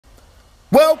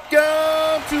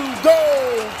Welcome to Go!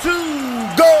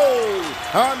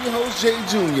 I'm your host, Jay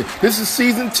Jr. This is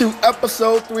Season 2,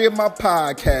 Episode 3 of my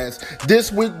podcast. This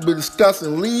week, we're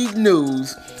discussing league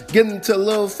news, getting into a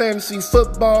little fantasy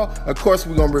football. Of course,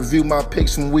 we're going to review my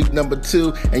picks from week number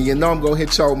 2, and you know I'm going to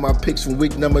hit y'all with my picks from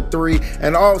week number 3.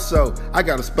 And also, I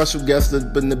got a special guest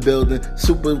up in the building,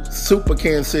 super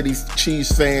Kansas City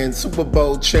Chiefs fans, Super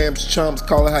Bowl champs, chumps,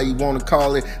 call it how you want to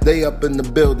call it. They up in the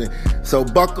building. So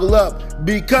buckle up,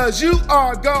 because you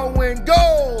are going to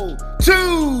go!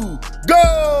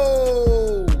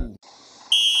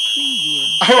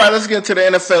 All right, let's get to the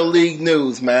NFL League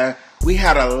news, man. We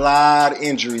had a lot of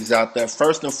injuries out there.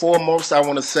 First and foremost, I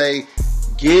want to say,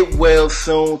 get well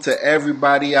soon to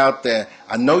everybody out there.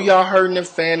 I know y'all hurting in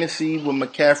fantasy with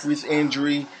McCaffrey's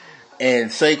injury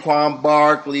and Saquon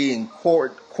Barkley and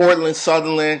Cortland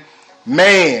Sutherland.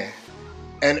 Man,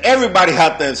 and everybody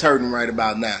out there is hurting right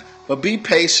about now. But be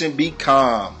patient, be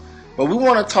calm. But we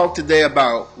want to talk today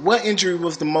about what injury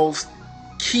was the most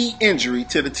key injury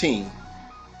to the team.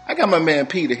 I got my man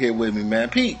Peter here with me, man.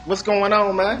 Pete, what's going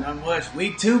on, man? Not much.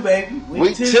 Week 2, baby.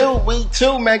 Week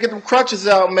two, man. Get them crutches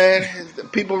out, man.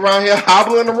 People around here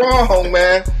hobbling around,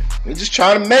 man. We're just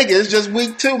trying to make it. It's just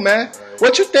week 2, man.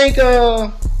 What you think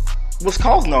was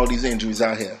causing all these injuries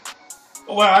out here?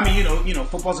 Well, I mean, you know,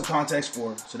 football's a contact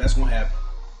sport, so that's going to happen.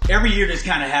 Every year this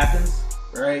kind of happens,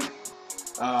 right?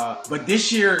 But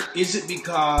this year, is it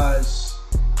because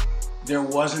there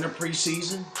wasn't a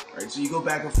preseason? Right, so you go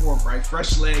back and forth, right?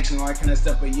 Fresh legs and all that kind of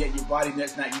stuff, but yet your body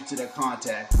that's not used to that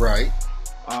contact. Right.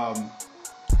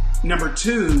 Number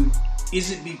 2,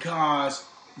 is it because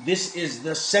this is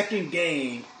the second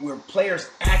game where players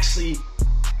actually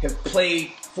have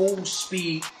played full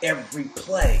speed every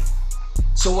play?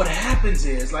 So what happens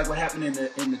is, like what happened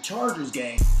in the Chargers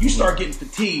game, you start getting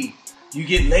fatigued, you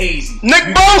get lazy, Nick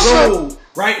Bosa,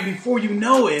 right? And before you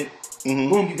know it,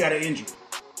 boom, you got an injury.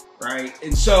 Right,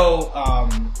 and so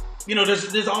you know,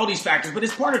 there's all these factors, but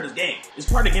it's part of the game.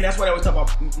 It's part of the game. That's why I always talk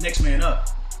about next man up.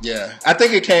 Yeah, I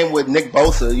think it came with Nick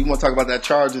Bosa. You want to talk about that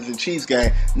Chargers and Chiefs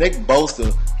game? Nick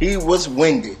Bosa, he was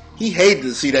winded. He hated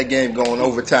to see that game going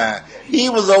overtime. He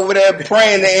was over there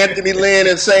praying to Anthony Lynn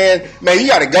and saying, "Man, you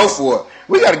got to go for it.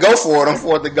 We got to go for it on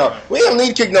 4th and go. We don't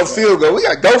need to kick no field goal. We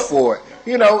got to go for it."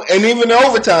 You know, and even in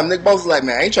overtime, Nick Bosa's like,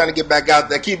 "Man, I ain't trying to get back out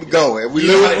there. Keep it going. If we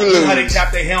lose, we lose." How they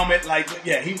tap their helmet? Like,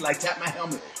 yeah, he was like, "Tap my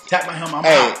helmet. Tap my helmet.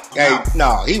 I'm out."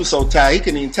 No, he was so tired he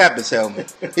couldn't even tap his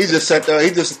helmet. He just sat there. He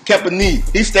just kept a knee.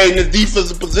 He stayed in his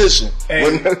defensive position.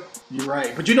 Hey, you're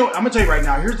right. But you know, I'm gonna tell you right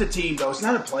now. Here's the team, though. It's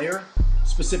not a player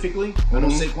specifically. I know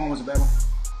Saquon was a bad one,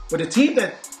 but the team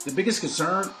that the biggest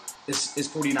concern is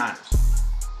 49ers,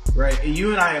 right? And you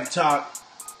and I have talked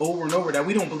over and over that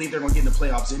we don't believe they're going to get in the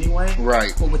playoffs anyway.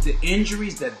 Right. But with the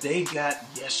injuries that they got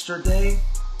yesterday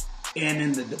and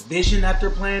in the division that they're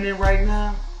playing in right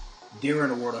now, they're in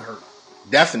a world of hurt.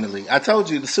 Definitely. I told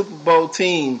you the Super Bowl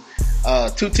team,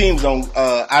 2 teams on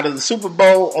out of the Super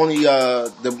Bowl, only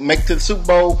the make to the Super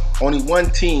Bowl, only 1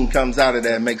 team comes out of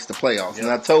that and makes the playoffs. Yep. And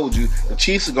I told you the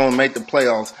Chiefs are going to make the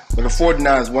playoffs, but the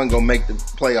 49ers weren't going to make the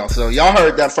playoffs. So y'all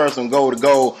heard that first one goal to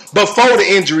goal before the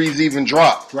injuries even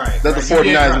dropped. Right. That the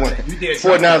 49ers went.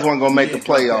 49ers weren't going to make the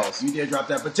playoffs. You did drop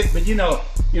that. But you know,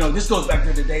 this goes back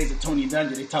to the days of Tony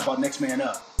Dungy. They talk about next man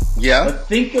up. Yeah. But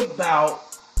think about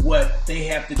what they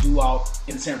have to do out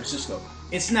in San Francisco.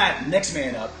 It's not next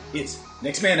man up. It's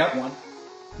next man up 1,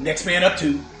 next man up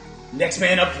 2, next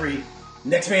man up 3,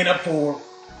 next man up 4,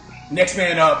 next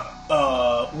man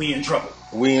up, we in trouble.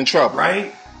 We in trouble.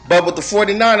 Right? But with the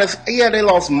 49ers, yeah, they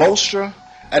lost Mostra.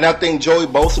 And I think Joey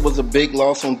Bosa was a big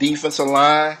loss on defensive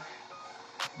line.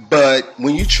 But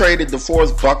when you traded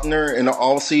DeForest Buckner in the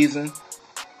offseason,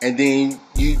 and then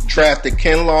you drafted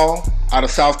Kinlaw out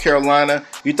of South Carolina,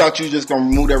 you thought you were just going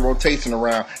to move that rotation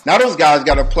around. Now those guys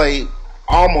got to play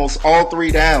almost all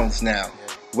 3 downs now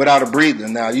without a breather.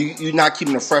 Now you're not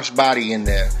keeping a fresh body in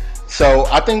there. So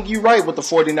I think you're right with the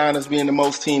 49ers being the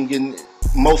most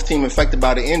team affected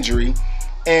by the injury.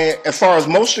 And as far as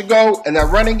Moshe go and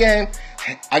that running game,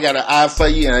 I got an eye for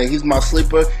you, and he's my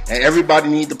sleeper, and everybody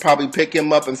needs to probably pick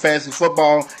him up in fantasy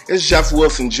football. It's Jeff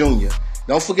Wilson Jr.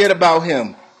 Don't forget about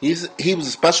him. He was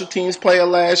a special teams player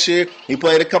last year. He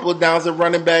played a couple of downs at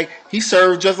running back. He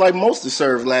served just like Mostert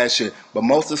served last year, but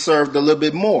Mostert served a little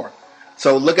bit more.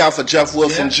 So look out for Jeff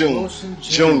Wilson Jr.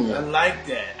 I like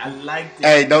that.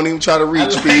 Hey, don't even try to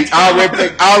reach, Pete. I already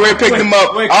picked him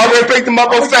up. I already picked him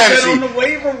up on fantasy. On the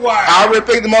waiver wire. I already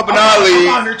picked him up in our league.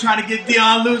 I'm out here trying to get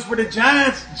Deion Lewis for the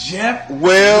Giants. Jeff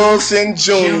Wilson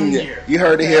Jr. You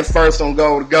heard it here first on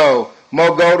Go to Go.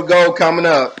 More Go to Go coming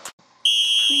up.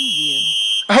 Preview.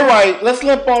 All right, let's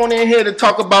limp on in here to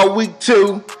talk about week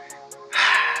 2.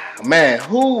 Man,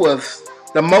 who was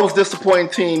the most disappointing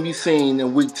team you seen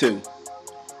in week 2?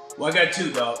 Well, I got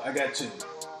 2, dog. I got 2.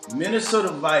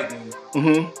 Minnesota Vikings,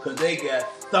 because they got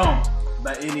thumped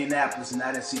by Indianapolis, and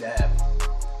I didn't see that happen.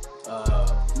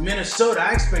 Minnesota,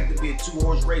 I expect it to be a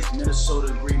 2-horse race. Minnesota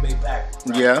and Green Bay Packers.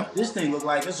 Right? Yeah. This thing looked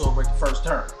like it's over at the first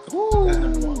turn. Ooh. That's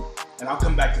number 1. And I'll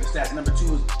come back to the stats. Number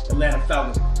 2 is Atlanta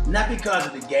Falcons. Not because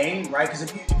of the game, right? Because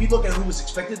if you look at who was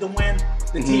expected to win,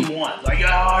 the team won. Like,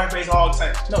 everybody's all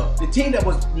excited. No, the team that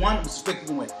was expected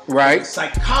to win. Right. The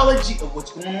psychology of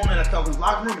what's going on in that Falcons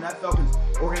locker room and that Falcons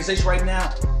organization right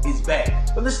now is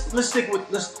bad. But let's just stick with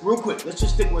what's going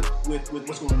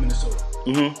on in Minnesota.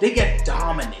 They get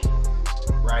dominated,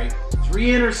 right? 3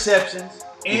 interceptions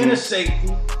and a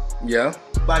safety. Yeah.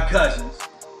 By Cousins.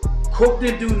 Cook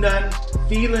didn't do nothing.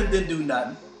 Thielen didn't do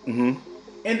nothing.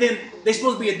 And then they're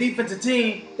supposed to be a defensive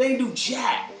team. They didn't do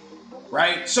jack,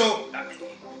 right? So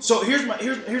here's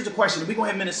the question. We're gonna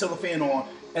have Minnesota fan on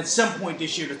at some point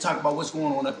this year to talk about what's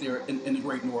going on up there in the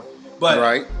Great North.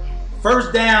 But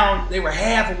first down, they were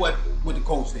half of what the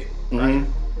Colts did. Right?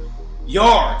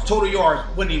 Yards, total yards,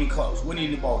 wasn't even close. Wasn't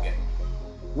even the ball game.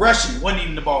 Rushing wasn't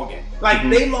even the ball game. Like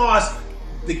they lost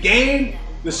the game,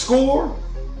 the score,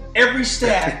 every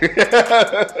stat,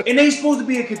 and they supposed to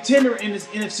be a contender in this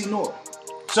NFC North.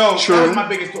 So that's my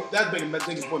biggest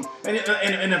point. And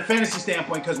in a fantasy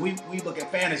standpoint, because we look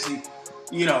at fantasy,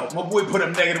 you know, my boy put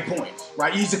up negative points,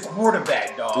 right? He's a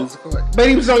quarterback, dog. But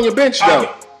he was on your bench,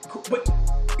 though. But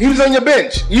he was on your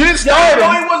bench. You didn't start him. No,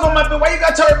 he was on my bench. Why you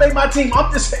got to make my team? I'm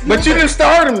just saying. But you didn't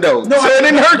start him, though. No, so it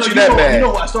didn't hurt you that bad. You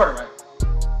know who I started, right?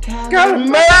 Got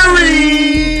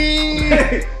Murray.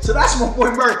 So that's my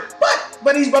boy Murray.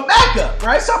 But he's my backup,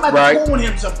 right? So I'm going to have to pull on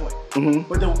him at some point.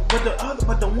 But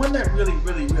the one that really,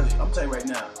 I'm telling you right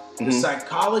now, the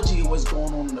psychology of what's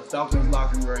going on in the Falcons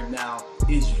locker room right now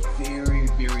is very,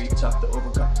 very tough to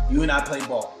overcome. You and I play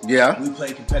ball. Yeah. We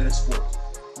play competitive sports.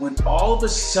 When all of a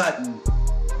sudden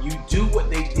you do what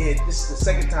they did, this is the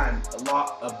second time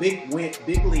a big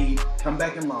lead, come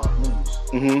back and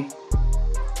lose.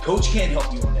 Coach can't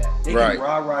help you on that. They can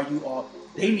rah-rah you off.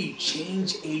 They need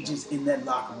change agents in that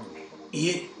locker room.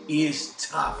 It is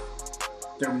tough.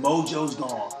 Their mojo's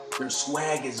gone. Their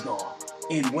swag is gone.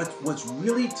 And what's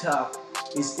really tough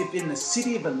is if in the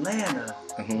city of Atlanta,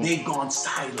 they've gone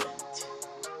silent.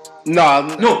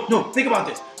 No. Think about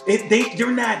this.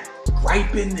 They're not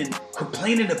griping and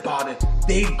complaining about it.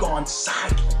 They've gone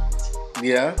silent.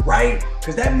 Yeah. Right?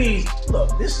 Because that means,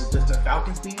 look, this is just the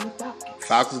Falcons being the Falcons.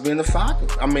 Falcons being the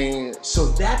Falcons. I mean. So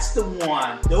that's the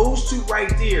one. Those two right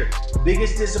there.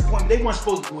 Biggest disappointment. They weren't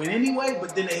supposed to win anyway,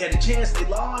 but then they had a chance. They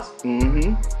lost.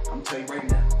 I'm telling you right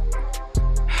now.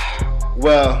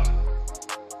 Well,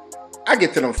 I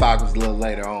get to them Falcons a little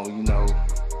later on, you know.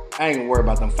 I ain't gonna worry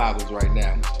about them Falcons right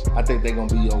now. I think they're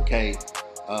gonna be okay.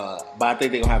 But I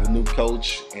think they're gonna have a new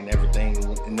coach and everything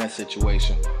in that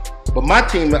situation. But my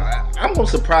team, I'm gonna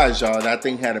surprise y'all that I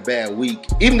think had a bad week.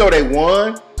 Even though they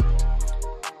won,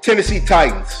 Tennessee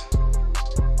Titans.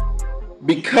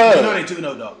 Because you know they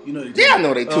 2-0 though. You know they 2-0. Yeah, I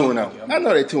know they 2-0. I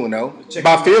know they 2-0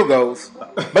 by field goals.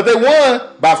 But they won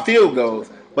by field goals.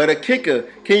 But a kicker,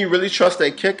 can you really trust a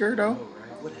kicker though?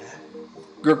 What happened?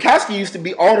 Gronkowski used to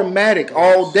be automatic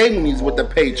all day when he's with the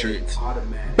Patriots.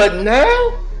 But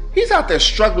now he's out there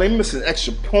struggling, missing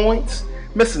extra points,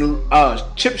 missing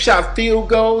chip shot field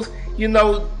goals. You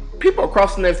know, people are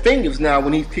crossing their fingers now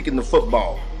when he's kicking the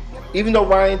football. Even though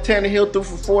Ryan Tannehill threw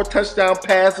for 4 touchdown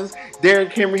passes,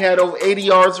 Derrick Henry had over 80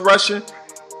 yards rushing,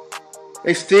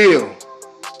 they still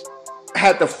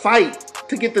had to fight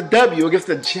to get the W against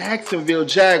the Jacksonville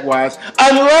Jaguars,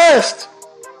 unless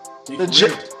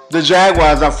the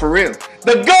Jaguars are for real.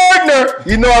 The Gardner,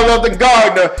 you know I love the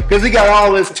Gardner because he got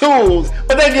all his tools,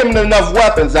 but they give him enough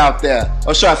weapons out there.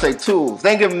 Or should I say tools?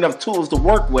 They ain't give him enough tools to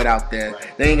work with out there.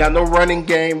 They ain't got no running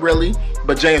game really,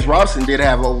 but James Robinson did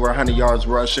have over 100 yards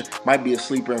rushing. Might be a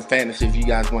sleeper in fantasy if you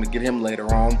guys want to get him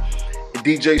later on.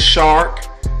 DJ Shark,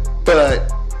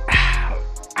 but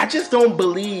I just don't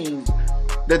believe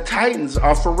the Titans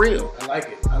are for real. I like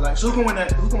it. So who can win that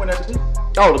division?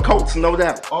 Oh, the Colts, no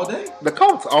doubt. All day? The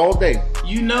Colts, all day.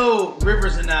 You know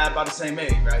Rivers and I about the same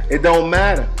age, right? It don't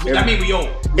matter. We old.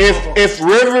 If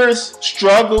Rivers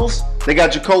struggles, they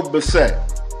got Jacoby Brissett.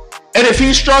 And if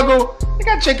he struggle, they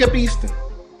got Jacob Easton.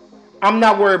 I'm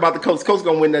not worried about the Colts. Colts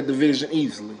going to win that division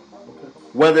easily. Okay.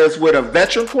 Whether it's with a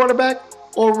veteran quarterback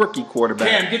or a rookie quarterback.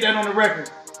 Cam, get that on the record.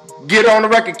 Get on the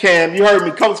record, Cam. You heard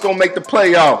me. Colts going to make the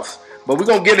playoffs. But we're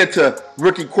going to get into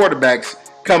rookie quarterbacks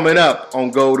coming up on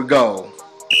Goal to Goal.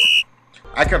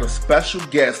 I got a special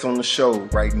guest on the show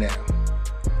right now.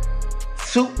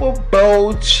 Super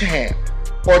Bowl champ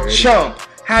or chump,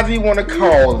 however you want to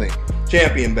call it.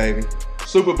 Champion, baby.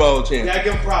 Super Bowl champion. Yeah,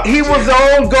 give him props. He was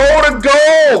on Goal to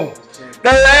Goal,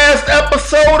 the last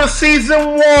episode of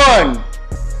season 1.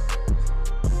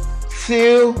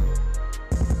 Seal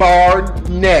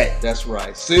Barnett. That's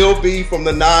right. Seal B from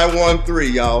the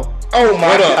 913, y'all. Oh my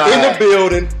What up? God. In the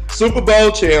building. Super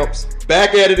Bowl champs.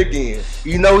 Back at it again.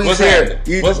 You know he's What's here.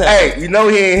 happening? What's happening? Hey, you know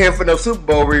he ain't here for no Super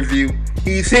Bowl review.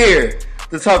 He's here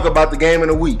to talk about the game of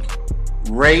the week.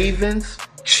 Ravens,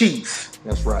 Chiefs.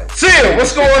 That's right. Seal,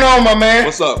 what's going on, my man?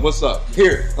 What's up? What's up?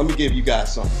 Here, let me give you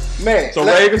guys something. Man, So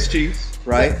Ravens, Chiefs,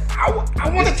 right? I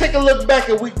want to take a look back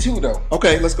at week 2, though.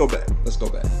 Okay, let's go back.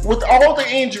 With all the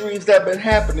injuries that have been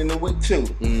happening in week 2,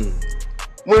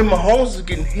 when Mahomes was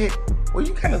getting hit, were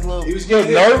you kind of He was little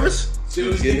getting hit. nervous? He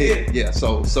was Get getting hit. Yeah,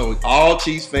 so all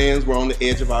Chiefs fans were on the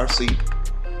edge of our seat.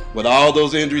 With all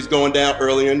those injuries going down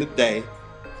earlier in the day,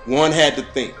 one had to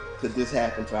think, could this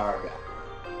happen to our guy?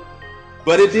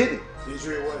 But it didn't.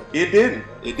 It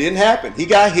didn't happen. He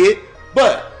got hit,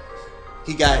 but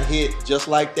he got hit just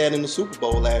like that in the Super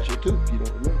Bowl last year too, if you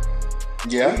don't remember.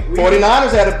 Yeah. 49ers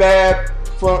had a bad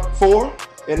front four,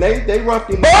 and they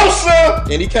roughed him Bosa!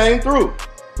 and he came through.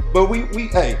 But we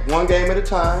hey, one game at a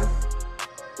time,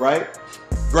 right?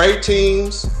 Great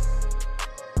teams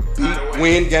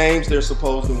win games they're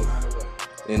supposed to win.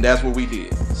 And that's what we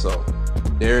did. So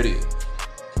there it is.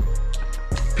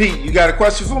 Pete, you got a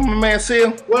question for my man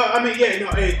Seal? Well, I mean,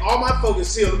 yeah, hey, all my focus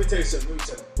Seal. Let me tell you something.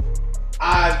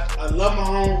 I love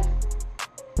Mahomes.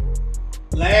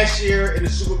 Last year in the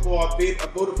Super Bowl, I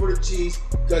voted for the Chiefs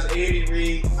because Andy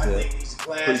Reid. I think he's a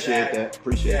class act.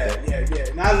 Appreciate that. Yeah.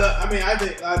 And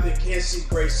I think Kansas City's a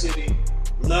great city.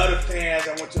 Love the fans.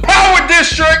 I went to Power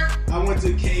District! I went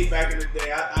to K back in the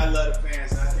day. I love the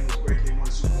fans, and I think it was great they won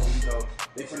the Super Bowl. You know,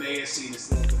 they from the AFC and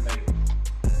still to make it.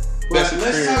 But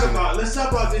let's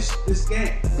talk about this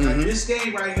game. Like, this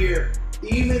game right here,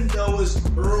 even though it's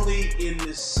early in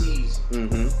the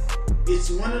season, it's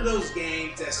one of those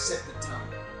games that set the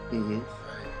tone.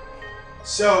 Right?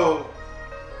 So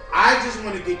I just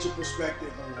want to get your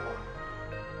perspective on,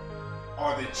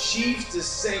 are the Chiefs the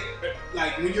same?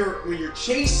 Like when you're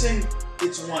chasing,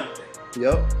 it's one thing.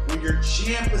 Yep. When you're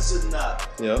champ, it's another.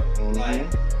 Yep. Like,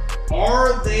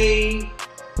 are they,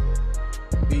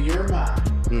 in your mind,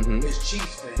 as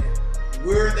Chiefs fans,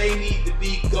 where they need to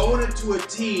be going into a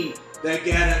team that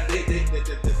got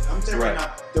I'm telling you right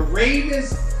now, the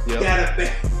Ravens got a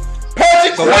bet.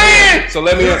 Patrick Quinn! So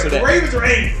let me answer that. The Ravens are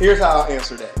angry. Here's how I'll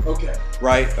answer that. Okay.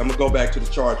 Right? I'm going to go back to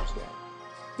the Chargers now.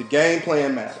 The game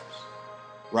plan matters.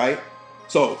 Right?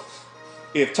 So,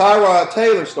 if Tyrod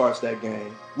Taylor starts that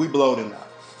game, we blow them out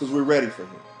because we're ready for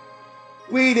him.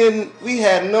 We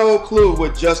had no clue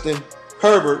what Justin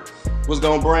Herbert was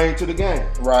going to bring to the game.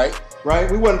 Right.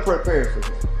 We wasn't prepared for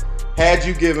him. Had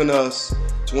you given us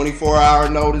 24-hour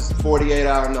notice,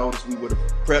 48-hour notice, we would have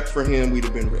prepped for him. We'd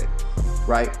have been ready.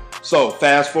 Right? So,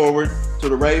 fast forward to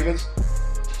the Ravens.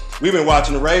 We've been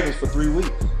watching the Ravens for 3 weeks.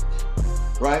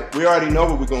 Right? We already know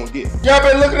what we're going to get. Y'all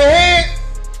been looking ahead?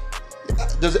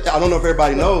 I don't know if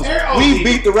everybody knows. We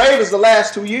beat the Ravens the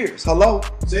last 2 years. Hello?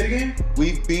 Say it again?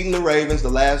 We've beaten the Ravens the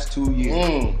last 2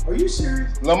 years. Are you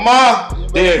serious? Lamar, you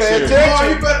better pay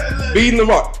attention. Beating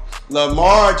Lamar.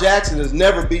 Lamar Jackson has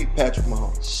never beat Patrick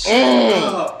Mahomes.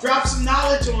 Drop some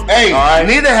knowledge on Hey, right.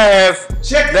 neither have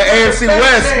Check the AFC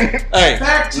West. Hey,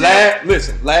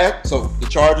 listen, so the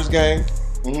Chargers game,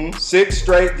 6th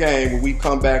straight game where we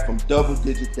come back from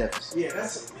double-digit deficit. Yeah,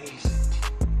 that's amazing.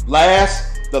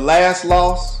 The last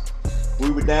loss, we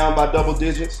were down by double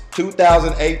digits.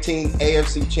 2018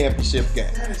 AFC Championship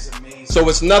game. That is amazing. So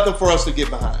it's nothing for us to get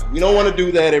behind. We don't want to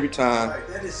do that every time. Right,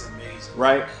 that is amazing.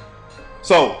 Right?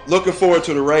 So, looking forward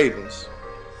to the Ravens.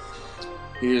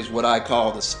 Here's what I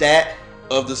call the stat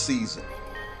of the season.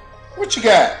 What you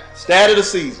got? Stat of the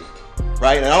season.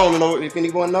 Right? And I don't know if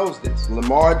anyone knows this.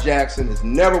 Lamar Jackson has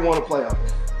never won a playoff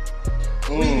game.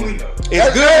 We know.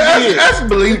 It's good as he is. That's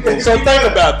believable. So think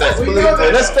about that.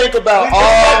 Let's think about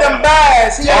all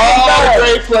the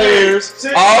great players,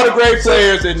 all the great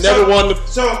players that never won the.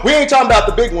 So we ain't talking about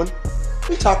the big one.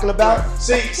 We talking about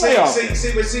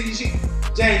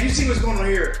James, you see what's going on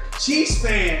here. Chiefs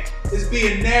fan is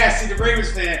being nasty to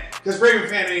Ravens fan because Ravens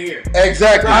fan ain't here.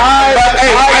 Exactly.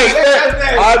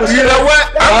 You know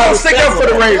what? I'm gonna stick up for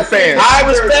the Ravens fans. I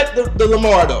respect the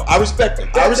Lamar though. I respect him.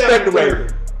 I respect the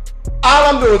Ravens.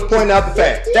 All I'm doing is pointing out the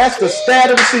facts. That's the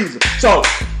stat of the season. So,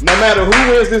 no matter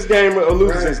who wins this game or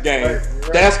loses this game,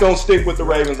 that's going to stick with the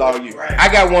Ravens all year. Right.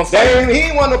 I got one. He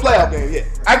ain't won no playoff game yet.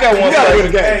 I got one. You got to win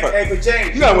the game Hey, first. but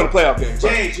James, You got to win the playoff game first.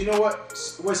 James, you know what?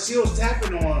 What Seal's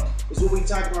tapping on is what we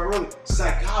talked about earlier: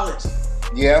 psychology.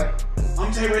 Yeah.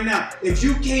 I'm telling you right now, if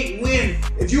you can't win,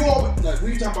 if you always, like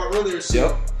we were talking about earlier,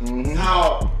 Seal,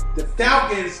 how the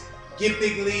Falcons get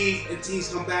big leads and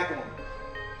teams come back on them.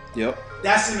 Yep.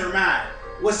 That's in their mind.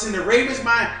 What's in the Ravens'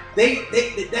 mind? They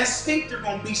that sphincter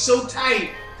gonna be so tight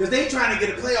because they trying to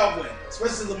get a playoff win,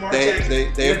 especially Lamar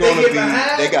Jackson. They're going to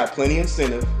be. They got plenty of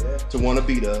incentive to want to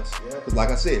beat us. Yeah. Because, like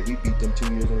I said, we beat them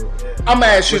 2 years in a row. Yeah. I'm gonna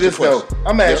ask you What's this your though. question?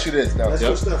 I'm gonna ask you this though. That's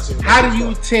good stuff, Seal. How do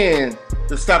you tend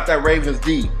to stop that Ravens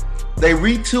D? They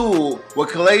retooled with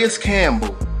Calais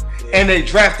Campbell and they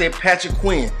drafted Patrick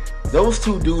Quinn. Those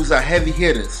two dudes are heavy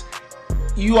hitters.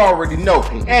 You already know.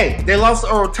 Hey, they lost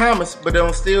Earl Thomas, but they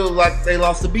don't still like they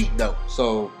lost the beat though.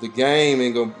 So the game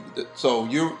ain't gonna. So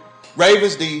you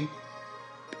Ravens D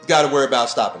got to worry about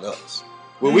stopping us.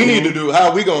 What we need to do,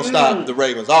 how we gonna stop the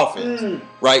Ravens offense,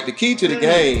 right? The key to the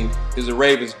game is the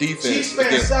Ravens defense Chiefs fans,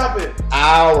 against stop it.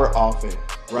 our offense,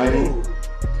 right? Ooh.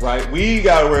 Right. We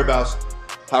got to worry about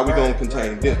how we gonna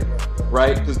contain them,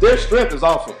 right? Because their strength is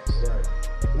offense. Right.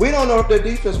 We don't know if their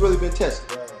defense really been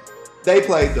tested. Right. They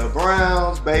played the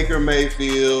Browns, Baker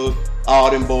Mayfield, all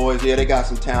them boys. Yeah, they got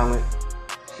some talent.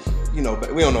 You know,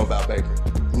 but we don't know about Baker.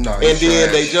 No, And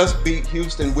then they just beat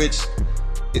Houston, which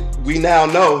we now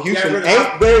know Houston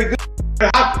ain't very good.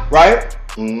 Right?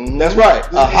 Mm-hmm. That's right.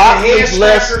 A Hopkins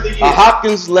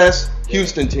less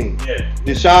Houston team. Yeah.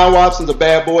 Deshaun Watson's a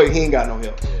bad boy. He ain't got no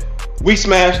help. We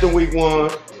smashed them week 1.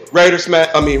 Ravens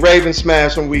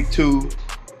smashed them week 2.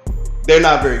 They're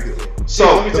not very good.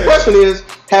 So the question is,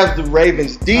 has the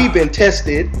Ravens D been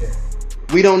tested?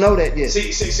 We don't know that yet.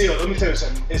 See, let me tell you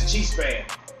something. As Chiefs fan,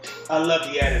 I love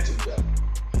the attitude though.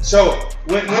 So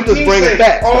when I'm just teams bringing say, it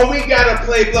back. "Oh, we gotta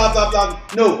play blah blah blah,"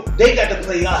 no, they got to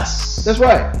play us. That's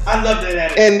right. I love that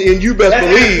attitude. And you best That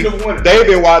attitude of believe winning. they've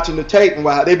been watching the tape and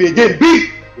how they've been getting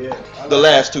beat Yeah, I the like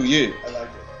last 2 years. that. I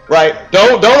like that. Right?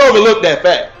 Don't overlook that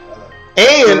fact. I like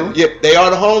that. And yep, they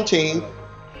are the home team,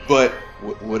 but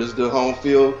what does the home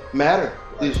field matter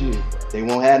this year? They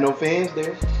won't have no fans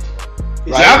there.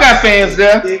 Y'all got fans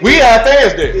there. We have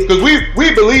fans there because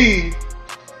we believe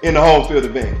in the home field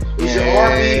advantage. Is your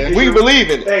RB? We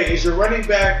believe in it. Hey, is your running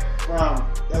back from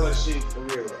LSU for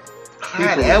real?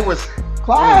 God, that was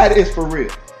Clyde is for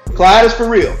real. Clyde is for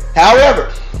real.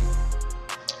 However,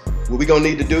 what we're gonna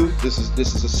need to do, this is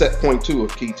a set point 2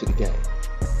 of key to the game.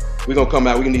 We're gonna come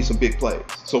out, we're gonna need some big plays.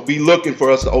 So be looking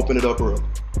for us to open it up early.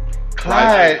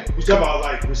 Clyde. You talking about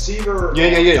like receiver?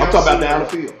 Yeah. I'm talking about down the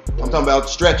field. I'm talking about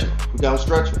stretching. We down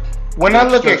stretching. When I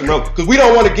look at because we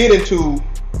don't want to get into,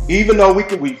 even though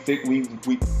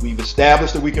we've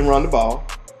established that we can run the ball,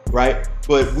 right?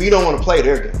 But we don't want to play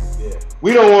their game. Yeah.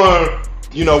 We don't want to,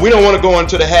 we don't want to go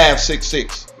into the half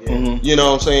 6-6. Yeah. You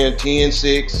know what I'm saying?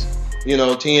 10-6,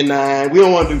 10-9. We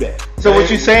don't want to do that. So what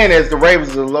you're saying is the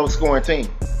Ravens are a low scoring team.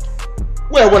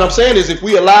 Well, what I'm saying is if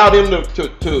we allow them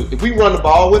to if we run the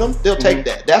ball with them, they'll take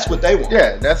that. That's what they want.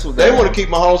 Yeah, that's what They want to keep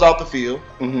Mahomes off the field,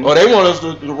 or they want us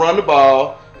to run the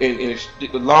ball and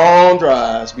long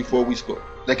drives before we score.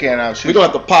 They can't outshoot. We're going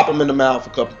to have to pop them in the mouth a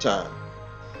couple times,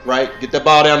 right? Get that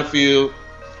ball down the field.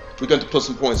 We're going to put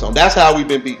some points on. That's how we've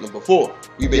been beating them before.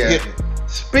 We've been hitting.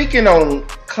 Speaking on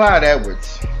Clyde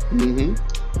Edwards,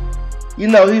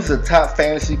 he's a top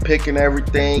fantasy pick and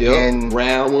everything. Yep. And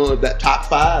round 1, that top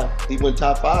 5. He went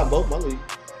top 5 both my league.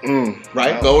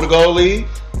 Right? No. Goal league.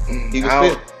 He was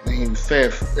 5th. He was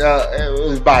 5th. It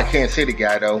was by a Kansas City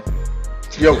guy though.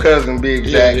 Your cousin, be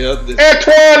exact.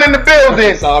 Antoine in the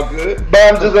building. It's all good.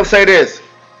 But I'm just gonna say this: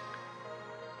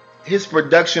 his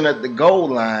production at the goal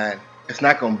line is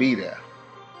not gonna be there.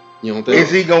 You don't think?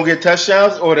 Is he gonna get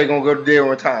touchdowns, or are they gonna go to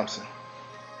Darren Thompson?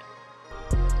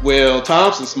 Well,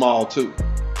 Thompson's small too.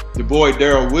 Your boy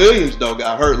Darrell Williams though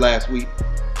got hurt last week.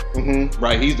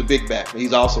 Right, he's the big back.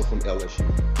 He's also from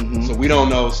LSU. So we don't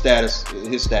know his status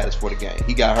for the game.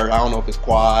 He got hurt. I don't know if it's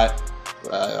quad.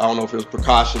 I don't know if it was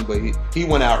precaution, but he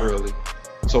went out early.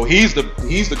 So he's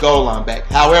the goal line back.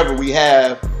 However,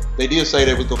 they did say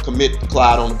they was gonna commit to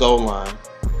Clyde on the goal line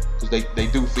because they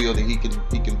do feel that he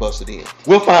can bust it in.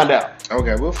 We'll find out.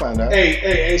 Okay, we'll find out.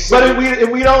 Hey. But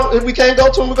if we can't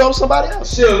go to him, we go to somebody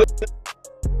else.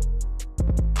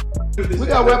 We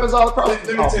got weapons all across. Let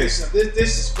me tell you something.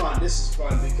 This is fun. This is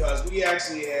fun because we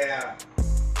actually have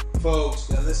folks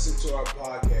that listen to our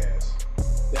podcast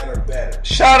that are better.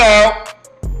 Shout out.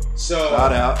 So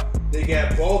Shout out. They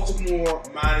got Baltimore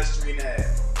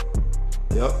 -3.5.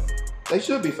 Yep. They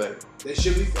should be favored. They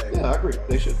should be favored. Yeah, I agree.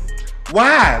 They should.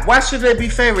 Why? Why should they be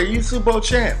favored? You Super Bowl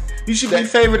champ. You should be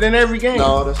favored in every game.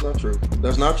 No, that's not true.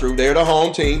 That's not true. They're the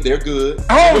home team. They're good.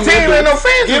 Home team ain't no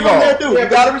fans Give them their due. You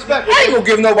gotta respect I ain't gonna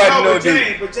give nobody no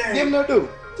due. But James, Give them their due.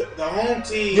 the home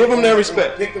team. Give them their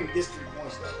respect. Pick them gets 3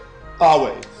 points though.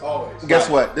 Always. Guess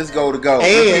what? This go to go. And,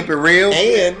 we keep it real.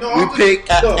 And we pick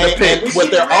the pick.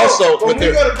 What they're also. When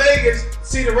we go to Vegas,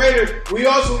 see the Raiders, we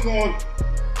also going to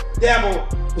dabble.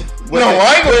 No,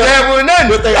 I ain't gonna dabble in nothing.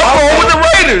 But they I'm also, going with the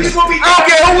Raiders. I don't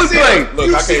care who we play. Look,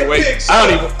 I can't wait. I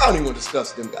don't even want to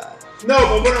discuss them guys. No,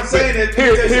 but what I'm saying is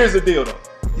here's the deal though.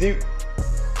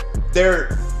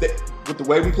 They're with the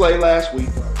way we played last week,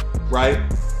 right?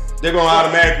 They're gonna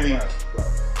automatically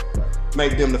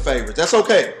make them the favorites. That's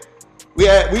okay. We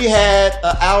had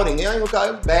an outing. I ain't gonna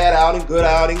call it a bad outing, good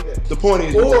outing. The point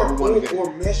is,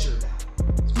 or measure that.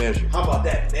 Measure. How about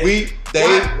that?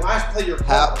 Why play your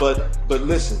part? But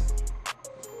listen,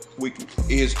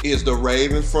 is the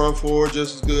Ravens front four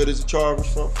just as good as the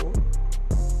Chargers front four?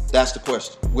 That's the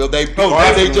question. Will they?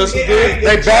 Are they just as good?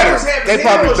 They better. They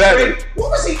probably better.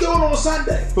 What was he doing on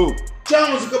Sunday? Who?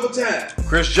 Jones a couple times.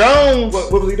 Chris Jones.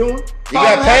 What was he doing? He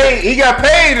got paid. He got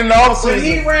paid in the offseason. But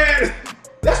he ran.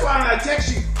 That's why I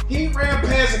text you. He ran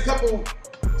past a couple.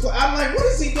 I'm like, what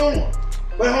is he doing?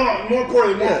 But hold on. More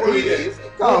importantly, this.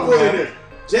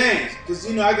 James, because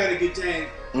I got to get James.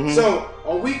 Mm-hmm. So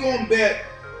are we gonna bet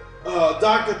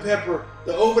Dr. Pepper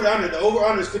the over the under? The over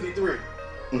under is 53.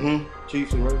 Mm-hmm.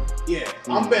 Chiefs and Ravens. Yeah,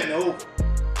 I'm betting the over.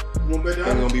 You want to bet the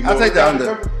under? I'll take the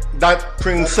under. Dr.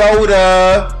 Cream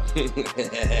soda.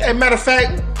 Hey, matter of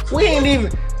fact, we ain't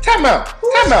even. Time out.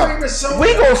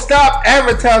 We gonna stop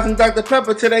advertising Dr.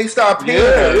 Pepper till they start paying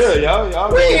us.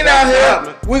 Y'all. We ain't out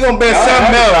here. We gonna bet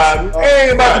something else.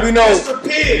 Ain't about to be no Mr.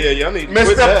 Pig. Yeah, y'all need to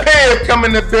Mr. Pig come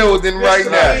in the building right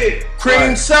now.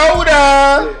 Cream soda.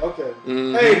 Yeah, okay.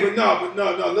 Mm-hmm. Hey, but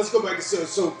no. Let's go back to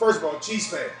so first of all,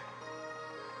 Chiefs fan.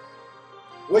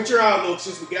 What's your outlook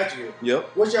since we got you here?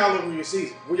 Yep. What's your outlook on your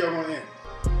season? Where y'all gonna end?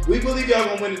 We believe y'all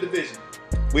gonna win the division.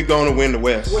 We're going to win the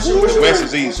West. The West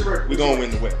is easy. We're going to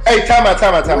win the West. Hey, time out.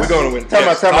 We're going to win. Time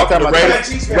out. The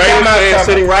Raiders fans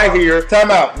sitting right here. Time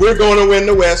out. We're going to win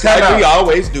the West like we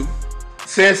always do.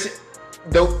 Since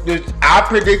I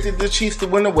predicted the Chiefs to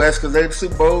win the West because they're the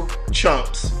Super Bowl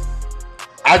chumps,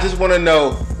 I just want to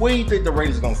know, where do you think the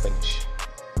Raiders are going to finish?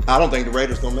 I don't think the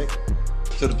Raiders are going to make it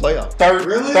to the playoffs.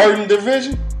 Third in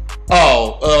division?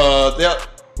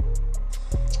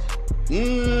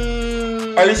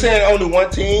 Are you saying only one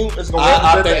team is going to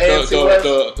represent the AFC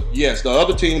West? Yes, the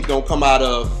other team's going to come out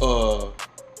of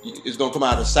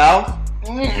South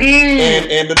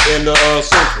and the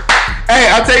Central. Hey,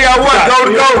 I'll tell y'all what,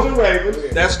 go.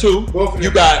 That's two.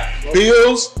 You got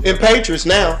Bills and Patriots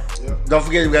now. Yeah. Don't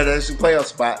forget you got that extra playoff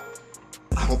spot.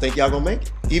 I don't think y'all gonna make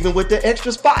it, even with the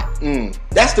extra spot.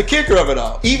 That's the kicker of it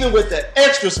all. Even with the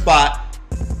extra spot,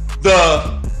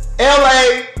 the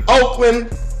Oakland,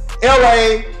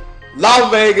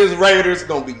 Las Vegas Raiders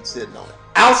gonna be sitting on it.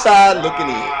 Outside looking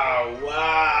in.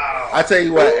 Wow. I tell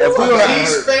you what, if we're I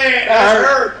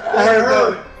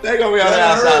heard. They're gonna be on the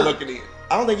outside looking in.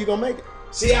 I don't think you're gonna make it.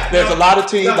 See, there's a lot of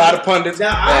teams, a lot of pundits,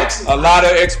 a lot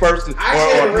of experts or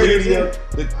media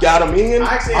that got them in.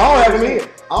 I don't have them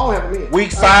in.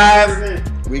 Week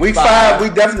 5, we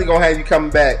definitely gonna have you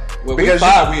coming back. Well, week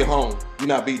 5, we at home. You're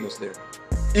not beating us there.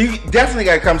 You definitely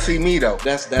gotta come see me though.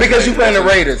 That's because you playing the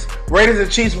Raiders. Raiders and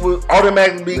Chiefs will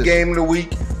automatically be game of the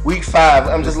week. Week 5.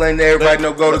 I'm just letting everybody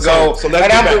know go to go. So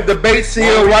and I'm the debate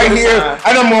seal right here.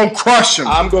 And I'm gonna crush them.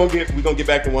 We're gonna get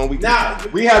back to 1 week. Now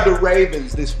we have the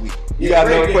Ravens this week. You got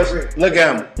another question? Look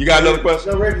at him. You got another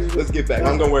question? No, Ravens. Let's get back.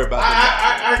 I'm gonna worry about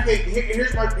that. I think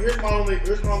here's my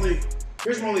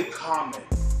only comment.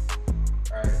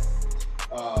 Right.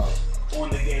 On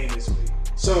the game this week.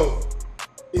 So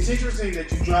it's interesting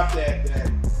that you dropped that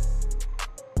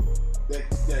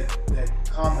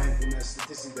comment in that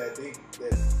statistic that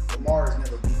Lamar has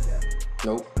never beat them.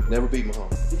 Nope, never beat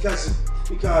Mahomes.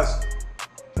 Because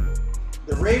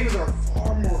the Ravens are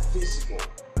far more physical.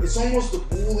 It's almost a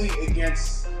bully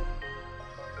against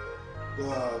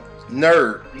the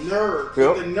nerd.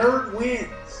 Yep. The nerd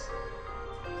wins.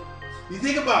 You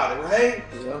think about it, right?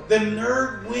 Yep. The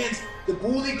nerd wins. The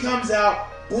bully comes out,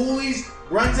 bullies,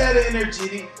 runs out of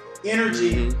energy, then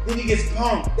he gets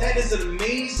punked. That is an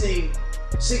amazing.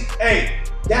 See, hey,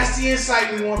 that's the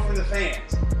insight we want from the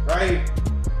fans, right?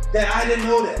 That I didn't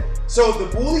know that. So the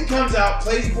bully comes out,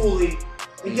 plays bully,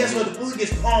 and guess what? The bully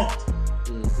gets punked.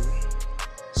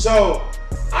 So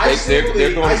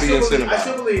they're going to be incentivized. I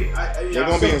still believe. They're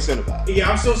going to be incentivized. Yeah,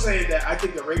 I'm still saying that I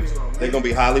think the Ravens are going to win. They're going to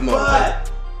be highly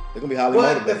motivated. They're gonna be highly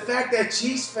But motivated. the fact that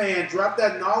Chiefs fans dropped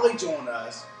that knowledge on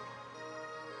us,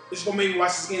 it's gonna make me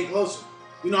watch this game closer.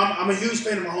 You know, I'm a huge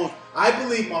fan of Mahomes. I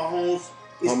believe Mahomes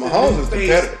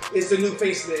is is the new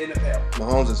face of the NFL.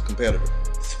 Mahomes is competitive.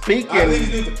 I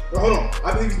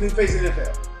believe he's new face of the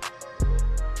NFL.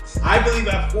 I believe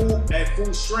at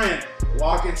full strength,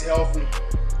 Watkins healthy,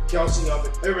 Kelsey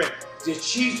healthy, everybody. The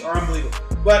Chiefs are unbelievable.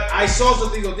 But I saw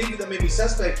something on defense that made me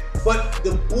suspect. But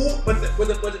the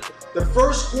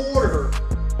first quarter,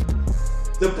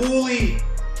 the bully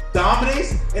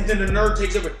dominates, and then the nerd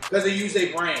takes over because they use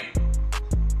their brain.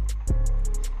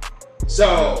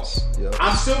 So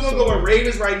I'm still gonna go with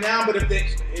Ravens right now. But if they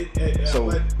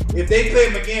play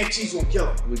them again, Chiefs gonna kill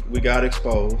them. We got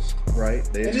exposed, right?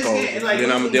 They exposed.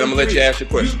 Then I'm gonna let you ask your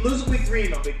question. Losing week 3,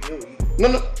 no big deal either.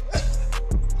 No.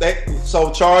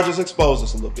 So Chargers exposed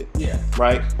us a little bit. Yeah.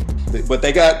 Right. But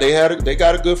they got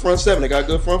a good front seven. They got a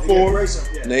good front four. Yeah.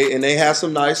 And they had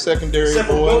some nice secondary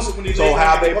boys. So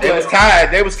how they was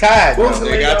tired. They was tired.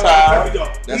 They got tired.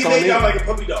 That's on them. Like a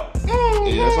puppy dog.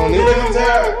 Yeah, that's on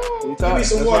them. Give me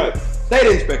some water. They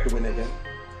didn't expect to win that game.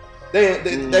 They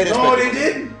didn't. They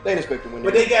didn't. They didn't expect to win.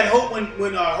 But they got hope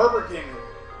when Herbert came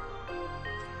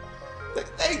in.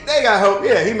 They got hope.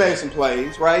 Yeah, he made some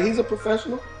plays. Right. He's a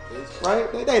professional. Right?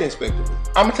 They didn't expect it.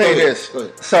 I'm gonna tell you this.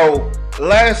 So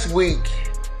last week,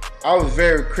 I was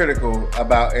very critical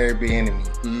about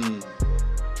Airbnb,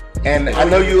 and I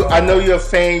know you're a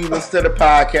fan. You listen to the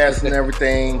podcast and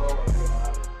everything,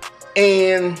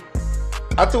 and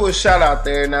I threw a shot out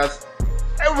there, and it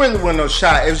really wasn't no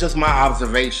shot. It was just my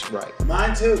observation. Right.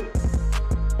 Mine too.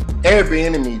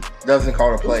 Airbnb doesn't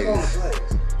call the plays.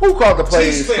 Who called the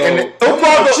plays? Who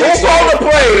called the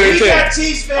plays? We got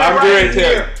Chiefs fans right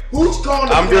here. Who's calling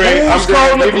the plays? Who's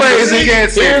calling the plays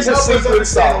against it? Here's a secret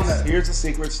sauce. Here's a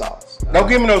secret sauce. Don't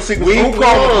give me no secret. Who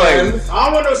called the plays? I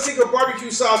don't want no secret barbecue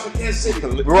sauce from Kansas City.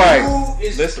 Right.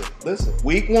 Listen.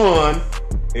 Week 1,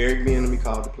 Eric Bieniemy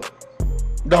called the plays.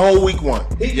 The whole week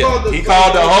 1. He called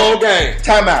the whole game.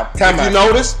 Time out. If you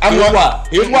notice,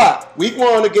 here's why. Week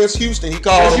 1 against Houston, he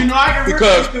called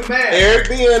because Eric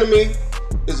Bieniemy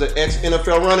is an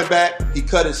ex-NFL running back. He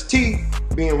cut his teeth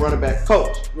being running back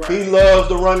coach. Right. He loves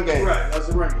the run game. Right, that's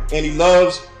the run game. And he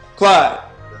loves Clyde.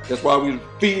 That's why we were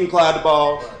feeding Clyde the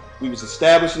ball. Right. We was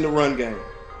establishing the run game.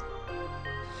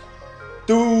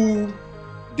 Through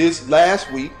this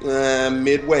last week,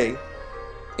 midway,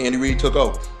 Andy Reid took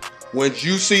over. Once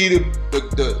you see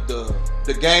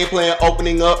the game plan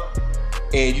opening up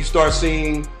and you start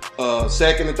seeing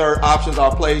second and third options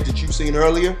are plays that you've seen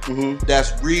earlier,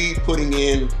 that's Reid putting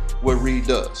in what Reid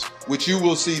does. Which you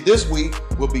will see this week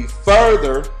will be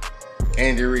further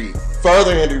Andy Reid,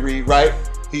 right?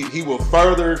 He will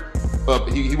further,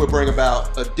 he will bring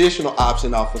about additional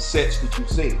option off of sets that you've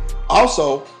seen.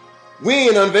 Also, we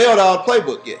ain't unveiled our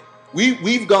playbook yet.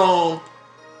 We've gone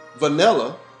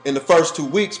vanilla in the first 2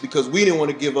 weeks because we didn't want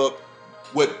to give up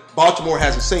what Baltimore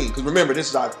hasn't seen. Because remember, this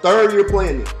is our 3rd year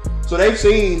playing this. So they've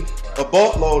seen a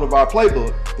boatload of our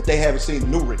playbook, but they haven't seen the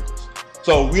new wrinkles.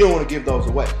 So we don't want to give those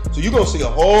away. So you're going to see a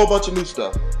whole bunch of new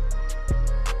stuff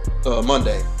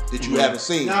Monday that you haven't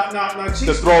seen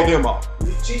to throw them off.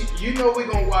 You know we're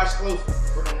going to watch closely.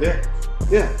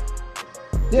 Yeah.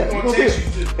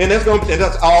 And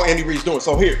that's all Andy Reid's doing.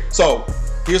 So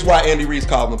here's why Andy Reid's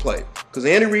calling the play. Because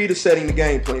Andy Reid is setting the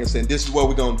game plan, saying this is what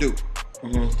we're going to do.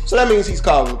 So that means he's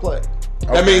calling the play.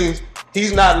 Okay. That means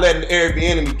he's not letting Eric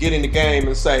Bieniemy get in the game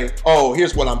and say, oh,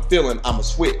 here's what I'm feeling, I'm a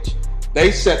switch.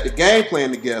 They set the game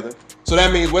plan together. So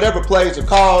that means whatever plays are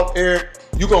called, Eric,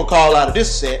 you're going to call out of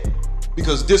this set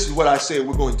because this is what I said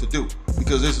we're going to do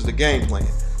because this is the game plan.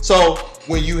 So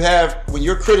when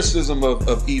your criticism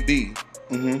of EB,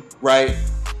 right,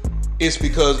 it's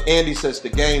because Andy sets the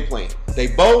game plan. They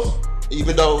both,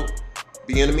 even though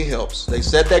Bieniemy helps, they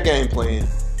set that game plan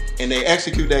and they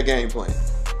execute that game plan.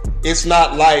 It's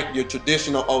not like your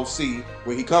traditional OC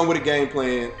where he come with a game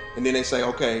plan and then they say,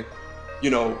 okay,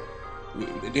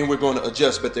 then we're going to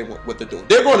adjust what they're doing.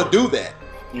 They're going to do that.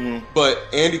 But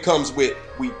Andy comes with,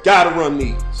 we got to run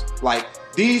these. Like,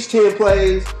 these 10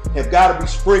 plays have got to be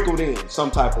sprinkled in some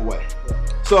type of way.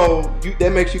 So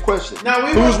that makes you question. Now,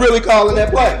 who's really calling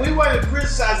that play? We weren't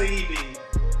criticizing EB.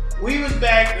 We was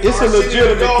back. It's a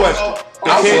legitimate question.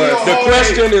 The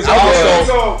question is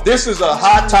also, this is a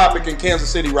hot topic in Kansas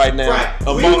City right now. Right.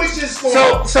 So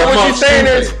what you're saying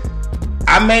is,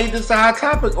 I made this a hot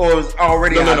topic, or it's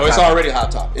already a hot topic? No, it's already a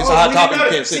hot topic. It's a hot topic in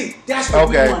Kansas City. That's what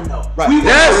we want to know. Right.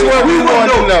 That's what we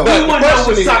want to know. We want to know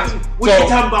what you're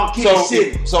talking about Kansas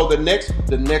City. So the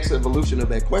next evolution of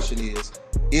that question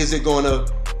is it going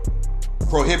to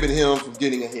prohibit him from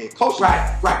getting a head coach.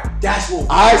 Right. That's what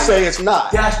I say it's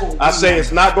not. That's what I say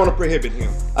it's not going to prohibit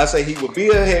him. I say he will be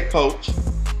a head coach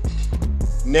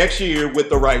next year with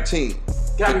the right team.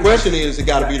 The question is, it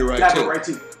got to be the right team.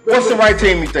 What's the right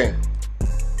team, you think?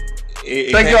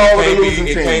 It Think can't- of all it the can't be- losing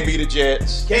It teams. can't be the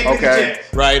Jets. Can't be the Okay.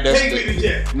 Jets. Right, that's Can't be the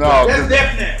Jets. No. That's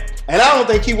definite. And I don't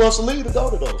think he wants to leave to go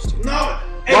to those teams. No.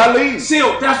 Why leave?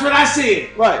 Seal, that's what I said.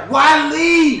 Right. Why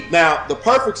leave? Now, the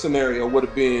perfect scenario would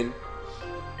have been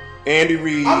Andy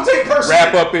Reid I'm taking personally.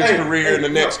 wrap up his Hey, career in the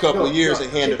next couple of years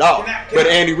and hand it Can off. But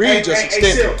Andy Reid just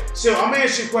extended. Seal, I'm gonna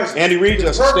ask you a question. Andy Reid the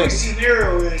just perfect extended.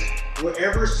 scenario is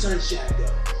wherever Sunshine goes.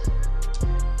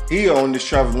 He owned this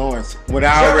Trevor Lawrence.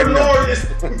 Without Trevor already know. Lawrence is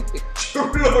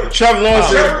Trevor Lawrence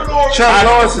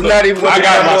is not even I going to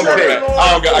got my number one pick.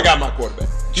 quarterback. I got my quarterback.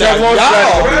 Trevor Now, Lawrence is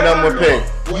not y'all- going to be number one pick.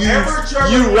 Wherever Trevor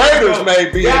You Lawrence Raiders goes, may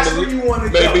be that's in where you wanna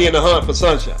the go. in the hunt for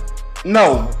Sunshine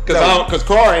No. because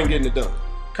Carr ain't getting it done.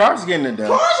 Carr's getting it done.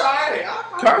 Carr's alright.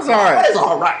 Carr's all right. That's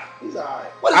all right. He's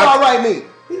alright. What does all right mean?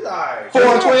 He's alright.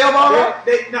 4-12 all right?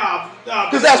 Nah.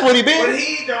 Because that's what he been. But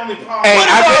he ain't the only problem. Hey, What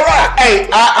is all right?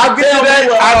 I'll get to Tell me that.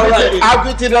 what all right is. I'll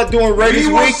get to that during Raiders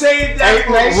We will week. save that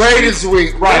for Raiders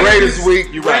week. Right. Raiders week.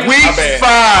 You're right. Week My bad.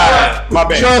 5. My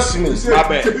bad. Trust me.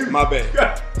 My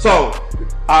bad. So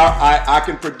I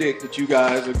can predict that you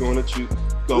guys are going to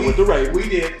go with the Ravens. We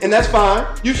did. And that's fine.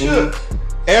 You should.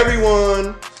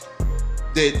 Everyone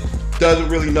that doesn't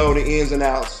really know the ins and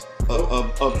outs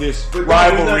of this But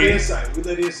rivalry, We let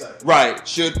the insight. right,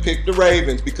 should pick the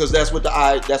Ravens because that's what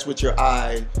your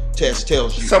eye test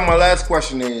tells you. So my last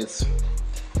question is,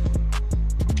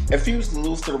 if you was to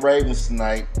lose to the Ravens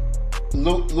tonight,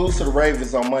 lose to the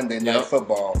Ravens on Monday Night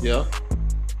Football, Yeah,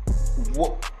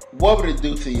 what would it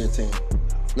do to your team?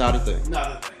 not a thing.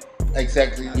 Not a thing.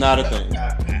 Exactly. Not a thing.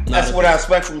 That's what I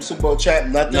expect from Super Bowl champ.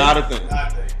 Nothing. Not a thing.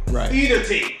 Not a thing. Right. Either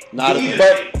team. Not a Either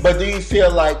thing. team. But do you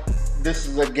feel like this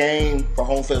is a game for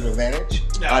home field advantage?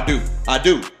 No. I do.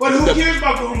 But who cares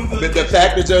about the home field? But the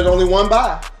fact is there's only one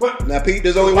bye. But Now, Pete,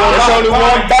 there's only one Bye. bye. There's only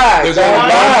one bye. There's There's only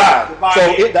only one one bye.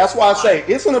 bye. So that's why I say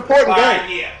it's an important Bye,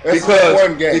 game. yeah. It's an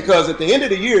important game. Because at the end of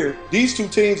the year, these two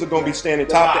teams are going to be standing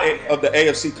top bye. of the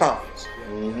AFC conference.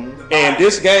 the And bye.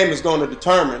 this game is going to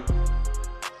determine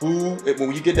who,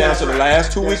 when you get down to the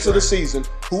last 2 weeks of the season,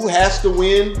 who has to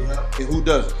win and who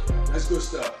doesn't. That's good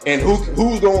stuff. And who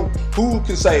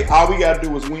can say all we got to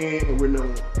do is win and we're number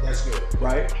one. That's good.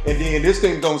 Right? And then this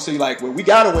team gonna see like, well, we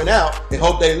gotta win out and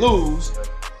hope they lose,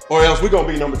 or else we're gonna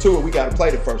be number 2 and we gotta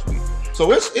play the first week.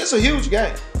 So it's a huge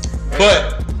game.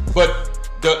 But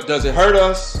does it hurt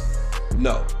us?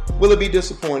 No. Will it be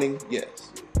disappointing?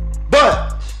 Yes.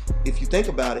 But if you think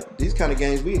about it, these kind of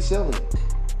games we excel in.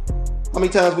 How many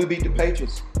times we beat the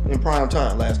Patriots in prime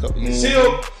time last couple of years?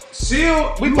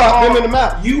 Seal, We you popped them are- in the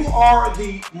mouth. You are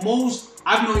the most.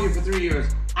 I've known you for 3 years.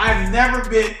 I've never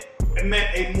met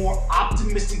a more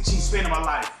optimistic Chiefs fan in my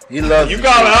life. He loves. You the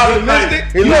call it Chiefs. optimistic?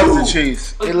 He loves the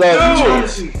Chiefs. He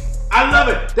loves the Chiefs. I love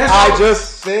it. That's I why-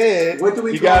 just said What do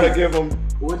we you call gotta it? give them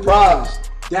What do we props.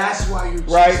 That's why you're a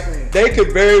Chiefs Right? fan. They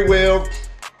could very well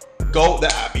go.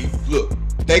 I mean, look,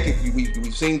 they could.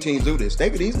 We've seen teams do this. They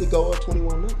could easily go up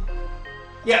 21-0,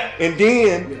 Yeah. and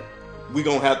then we're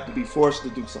gonna have to be forced to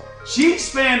do something. Chiefs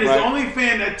fan is Right. the only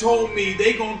fan that told me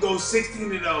they gonna go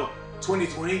 16-0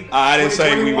 2020. I didn't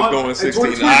say we was 2021, going and 16.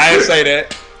 2022. I didn't say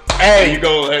that. Hey, You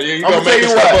go. You I'ma gonna tell make you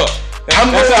this stuff what. up.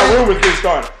 I'm That's gonna- how rumors get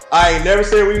started. I ain't never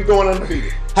said we was going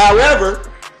undefeated. However,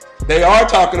 they are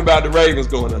talking about the Ravens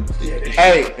going undefeated.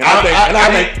 hey, And I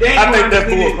think They ain't that's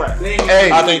gonna bull be- crap. they ain't-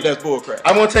 Hey. I think that's bull crap.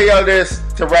 I'm gonna tell y'all this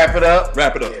to wrap it up.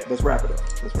 Wrap it up. Yeah. Let's wrap it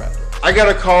up. I got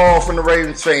a call from the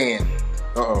Ravens fan.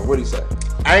 What'd he say?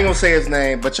 I ain't gonna say his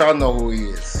name, but y'all know who he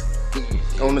is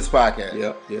on this podcast.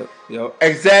 Yep.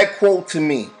 Exact quote to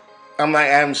me. I'm like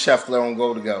Adam Scheffler on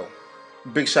Go to Go.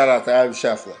 Big shout out to Adam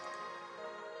Scheffler.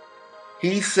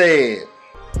 He said,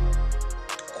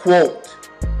 quote,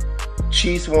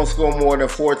 Chiefs won't score more than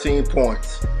 14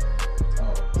 points.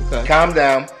 Okay. Calm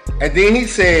down. And then he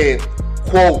said,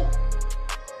 quote,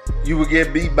 you will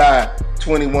get beat by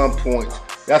 21 points.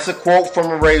 That's a quote from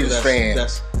a Ravens fan.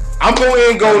 That's I'm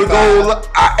going to go to goal.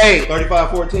 Hey,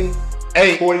 35-14,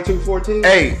 hey, 42-14.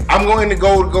 hey, I'm going to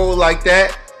go like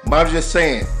that. But I'm just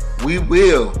saying, we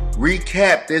will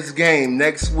recap this game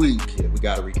next week. Yeah, we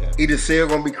gotta recap. Either Seal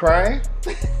gonna be crying,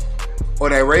 or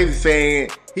that Ravens fan,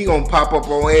 he gonna pop up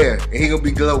on air and he gonna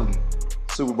be gloating.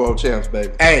 Super Bowl champs,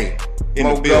 baby. Hey, In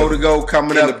more the Go building. to Go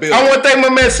coming In up. the building. I want to thank my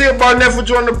man Seal Barnett for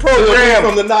joining the program.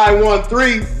 From the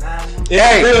 913.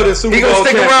 Hey, the building, Super he gonna Bowl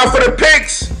stick champion. around for the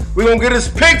picks. We gonna get his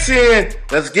picks in.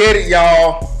 Let's get it,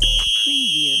 y'all.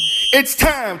 Preview. It's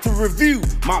time to review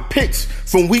my picks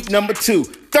from week number 2.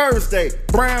 Thursday,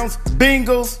 Browns,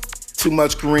 Bengals. Too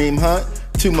much Kareem Hunt,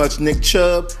 too much Nick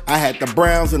Chubb. I had the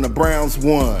Browns and the Browns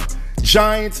won.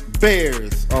 Giants,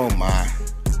 Bears. Oh my.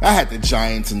 I had the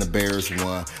Giants and the Bears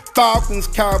won. Falcons,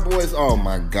 Cowboys. Oh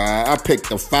my God. I picked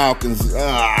the Falcons,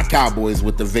 Cowboys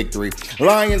with the victory.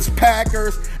 Lions,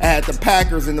 Packers. I had the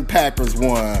Packers and the Packers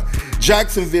won.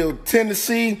 Jacksonville,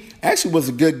 Tennessee. Actually was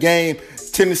a good game.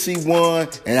 Tennessee won,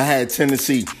 and I had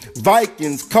Tennessee.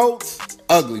 Vikings, Colts.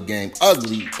 Ugly game.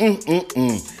 Ugly.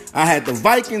 I had the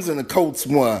Vikings and the Colts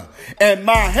won. And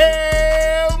my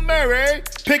Hail Mary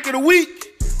pick of the week,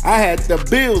 I had the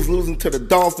Bills losing to the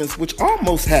Dolphins, which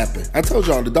almost happened. I told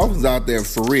y'all the Dolphins out there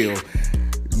for real.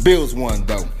 Bills won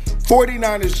though.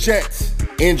 49ers, Jets,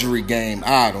 injury game.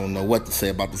 I don't know what to say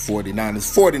about the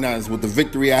 49ers. 49ers with the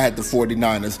victory. I had the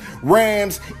 49ers.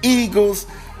 Rams, Eagles.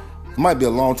 Might be a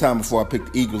long time before I pick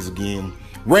the Eagles again.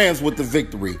 Rams with the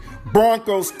victory.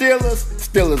 Broncos, Steelers.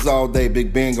 Steelers all day.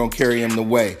 Big Ben gonna carry him the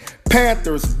way.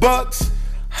 Panthers, Bucks.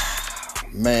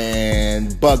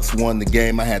 Man, Bucks won the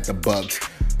game. I had the Bucks.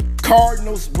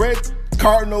 Cardinals,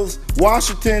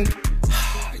 Washington.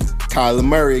 Kyler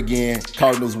Murray again.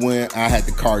 Cardinals win. I had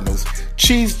the Cardinals.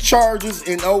 Chiefs, Chargers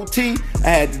in OT. I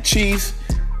had the Chiefs,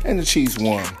 and the Chiefs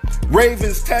won.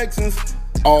 Ravens, Texans.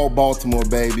 All Baltimore,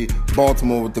 baby.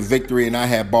 Baltimore with the victory, and I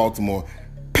had Baltimore.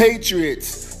 Patriots,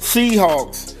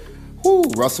 Seahawks.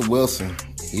 Russell Wilson.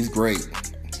 He's great.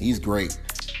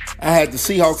 I had the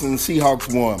Seahawks, and the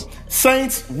Seahawks won.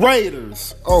 Saints,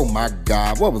 Raiders. Oh, my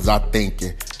God. What was I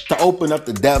thinking? To open up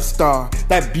the Death Star,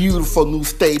 that beautiful new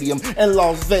stadium in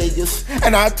Las Vegas,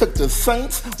 and I took the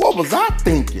Saints. What was I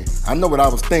thinking? I know what I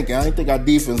was thinking. I didn't think our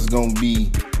defense was going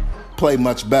to play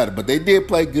much better, but they did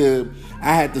play good.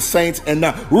 I had the Saints, and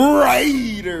the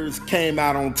Raiders came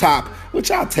out on top,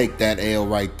 which I'll take that L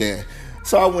right there.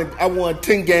 So I won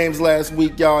 10 games last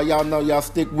week, y'all. Y'all know y'all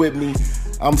stick with me.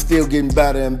 I'm still getting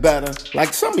better and better,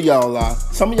 like some of y'all are.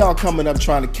 Some of y'all coming up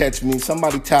trying to catch me.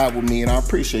 Somebody tied with me, and I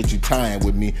appreciate you tying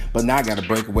with me, but now I got to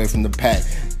break away from the pack.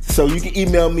 So you can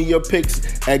email me your picks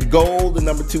at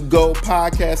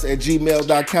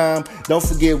gold2podcast@gmail.com. Don't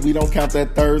forget, we don't count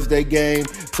that Thursday game,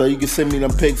 so you can send me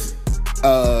them picks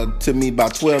to me by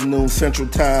 12 noon Central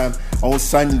Time on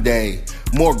Sunday.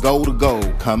 More goal to go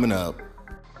coming up.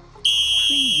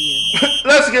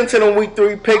 Let's get into the week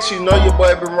 3 picks. You know your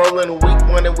boy been rolling in week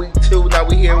 1 and week 2. Now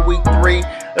we here in week 3.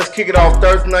 Let's kick it off.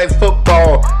 Thursday night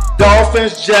football.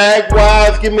 Dolphins,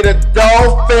 Jaguars. Give me the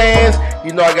Dolphins.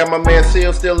 You know I got my man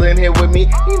Seal still in here with me.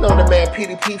 You know the man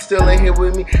PDP still in here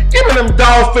with me. Give me them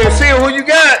Dolphins. Seal, who you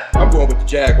got? I'm going with the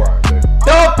Jaguars, man.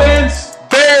 Dolphins,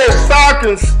 Bears,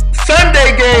 Falcons.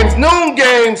 Sunday games, noon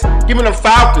games. Give me them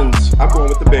Falcons. I'm going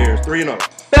with the Bears, 3-0.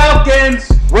 Falcons,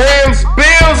 Rams,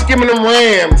 Bills. Give me them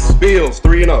Rams. Bills,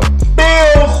 3-0.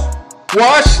 Bills,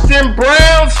 Washington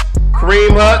Browns.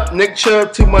 Kareem Hunt, Nick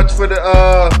Chubb, too much for the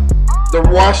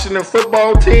Washington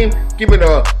football team. Give me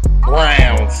the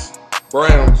Browns.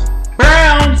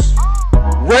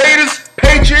 Raiders,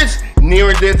 Patriots, near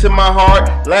and dear to my heart.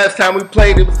 Last time we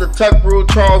played, it was the Tuck Rule,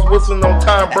 Charles Woodson on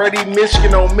Tom Brady,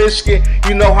 Michigan on Michigan.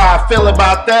 You know how I feel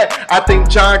about that. I think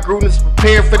John Gruden is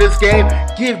prepared for this game.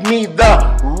 Give me the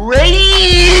Raiders.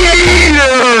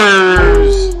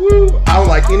 I don't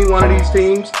like any one of these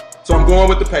teams, so I'm going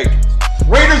with the Patriots.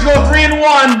 Raiders go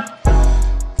 3-1.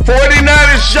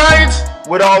 49ers, Giants.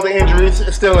 With all the injuries,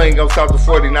 it still ain't going to stop the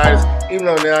 49ers. Even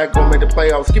though they're not going to make the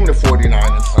playoffs, give me the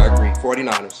 49ers. I agree,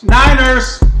 49ers.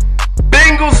 Niners,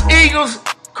 Bengals, Eagles.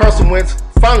 Carson Wentz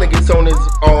finally gets on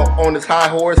his high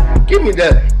horse. Give me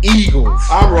the Eagles.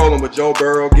 I'm rolling with Joe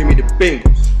Burrow. Give me the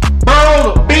Bengals.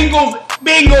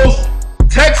 Bengals.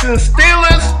 Texans,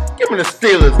 Steelers. Give me the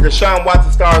Steelers. Deshaun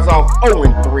Watson starts off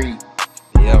 0-3.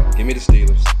 Yep, give me the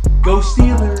Steelers. Go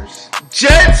Steelers.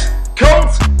 Jets,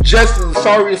 Colts. Jets is the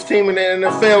sorriest team in the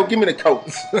NFL. Give me the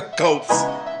Colts. Colts,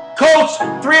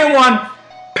 3-1.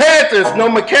 Panthers, no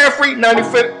McCaffrey.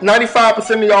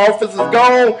 95% of your offense is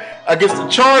gone against the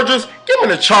Chargers. Give me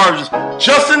the Chargers.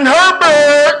 Justin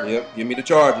Herbert. Yep, give me the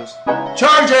Chargers.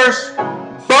 Chargers.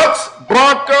 Bucks,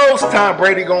 Broncos. Tom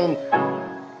Brady gonna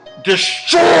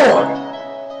destroy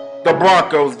the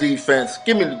Broncos defense.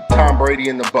 Give me the Tom Brady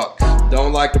and the Bucks.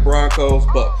 Don't like the Broncos,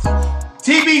 Bucks.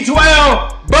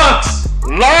 TB12, Bucks.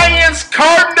 Lions,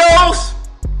 Cardinals.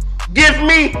 Give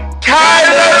me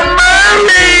Kyler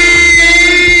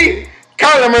Murray.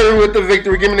 Kyler Murray with the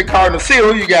victory. Give me the Cardinals. See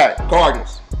who you got.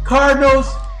 Cardinals.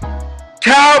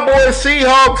 Cowboys,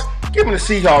 Seahawks. Give me the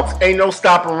Seahawks. Ain't no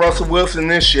stopping Russell Wilson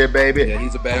this year, baby. Yeah,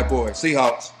 he's a bad boy.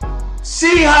 Seahawks.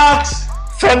 Seahawks.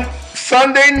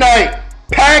 Sunday night.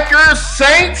 Packers,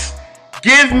 Saints.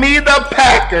 Give me the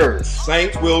Packers.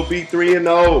 Saints will be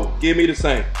 3-0. Give me the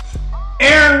Saints.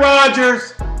 Aaron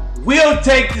Rodgers will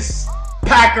take the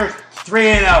Packers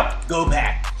 3-0. Go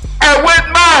back. And with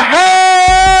my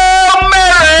Hail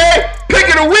Mary pick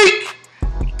of the week,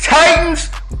 Titans,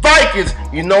 Vikings.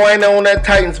 You know I ain't on that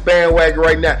Titans bandwagon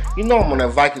right now. You know I'm on that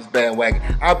Vikings bandwagon.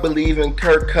 I believe in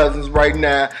Kirk Cousins right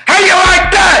now. How you like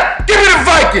that? Give me the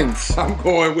Vikings. I'm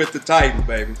going with the Titans,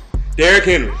 baby. Derrick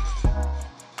Henry.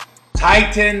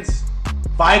 Titans,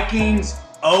 Vikings,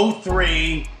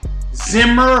 0-3.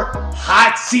 Zimmer,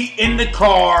 hot seat in the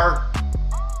car.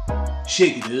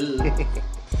 Shake it up.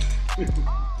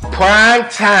 Prime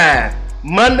time,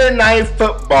 Monday Night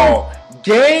Football,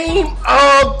 game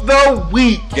of the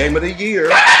week. Game of the year.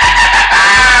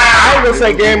 I was going to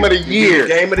say game of the year.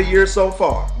 Game of the year so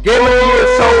far. Game of the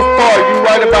year so far. You're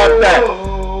right about that.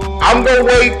 I'm going to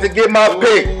wait to get my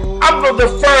pick. I'm going to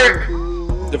defer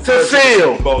to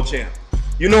Seal. Bowl champ.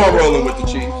 You know I'm rolling with the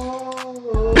Chiefs.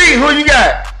 Pete, who you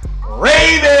got?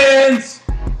 Ravens.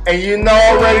 And you know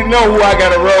already know who I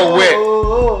got to roll with.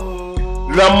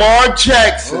 Lamar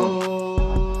Jackson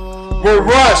will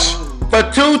rush for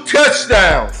 2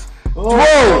 touchdowns.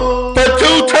 Throw for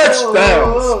 2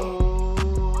 touchdowns.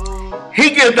 He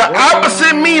gives the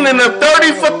opposite meaning of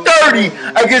 30 for 30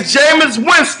 against Jameis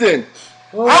Winston.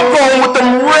 I'm going with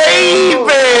them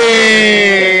Ravens.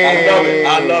 I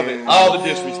love it. All the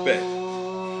disrespect.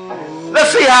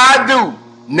 Let's see how I do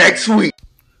next week.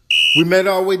 We made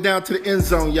our way down to the end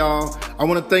zone, y'all. I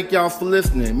want to thank y'all for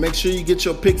listening. Make sure you get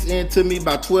your picks in to me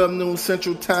by 12 noon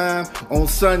Central Time on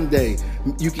Sunday.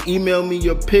 You can email me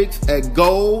your picks at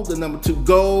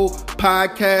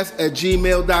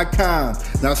goldpodcast@gmail.com.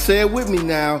 Now say it with me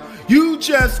now. You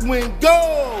just went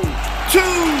gold to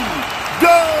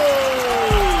gold.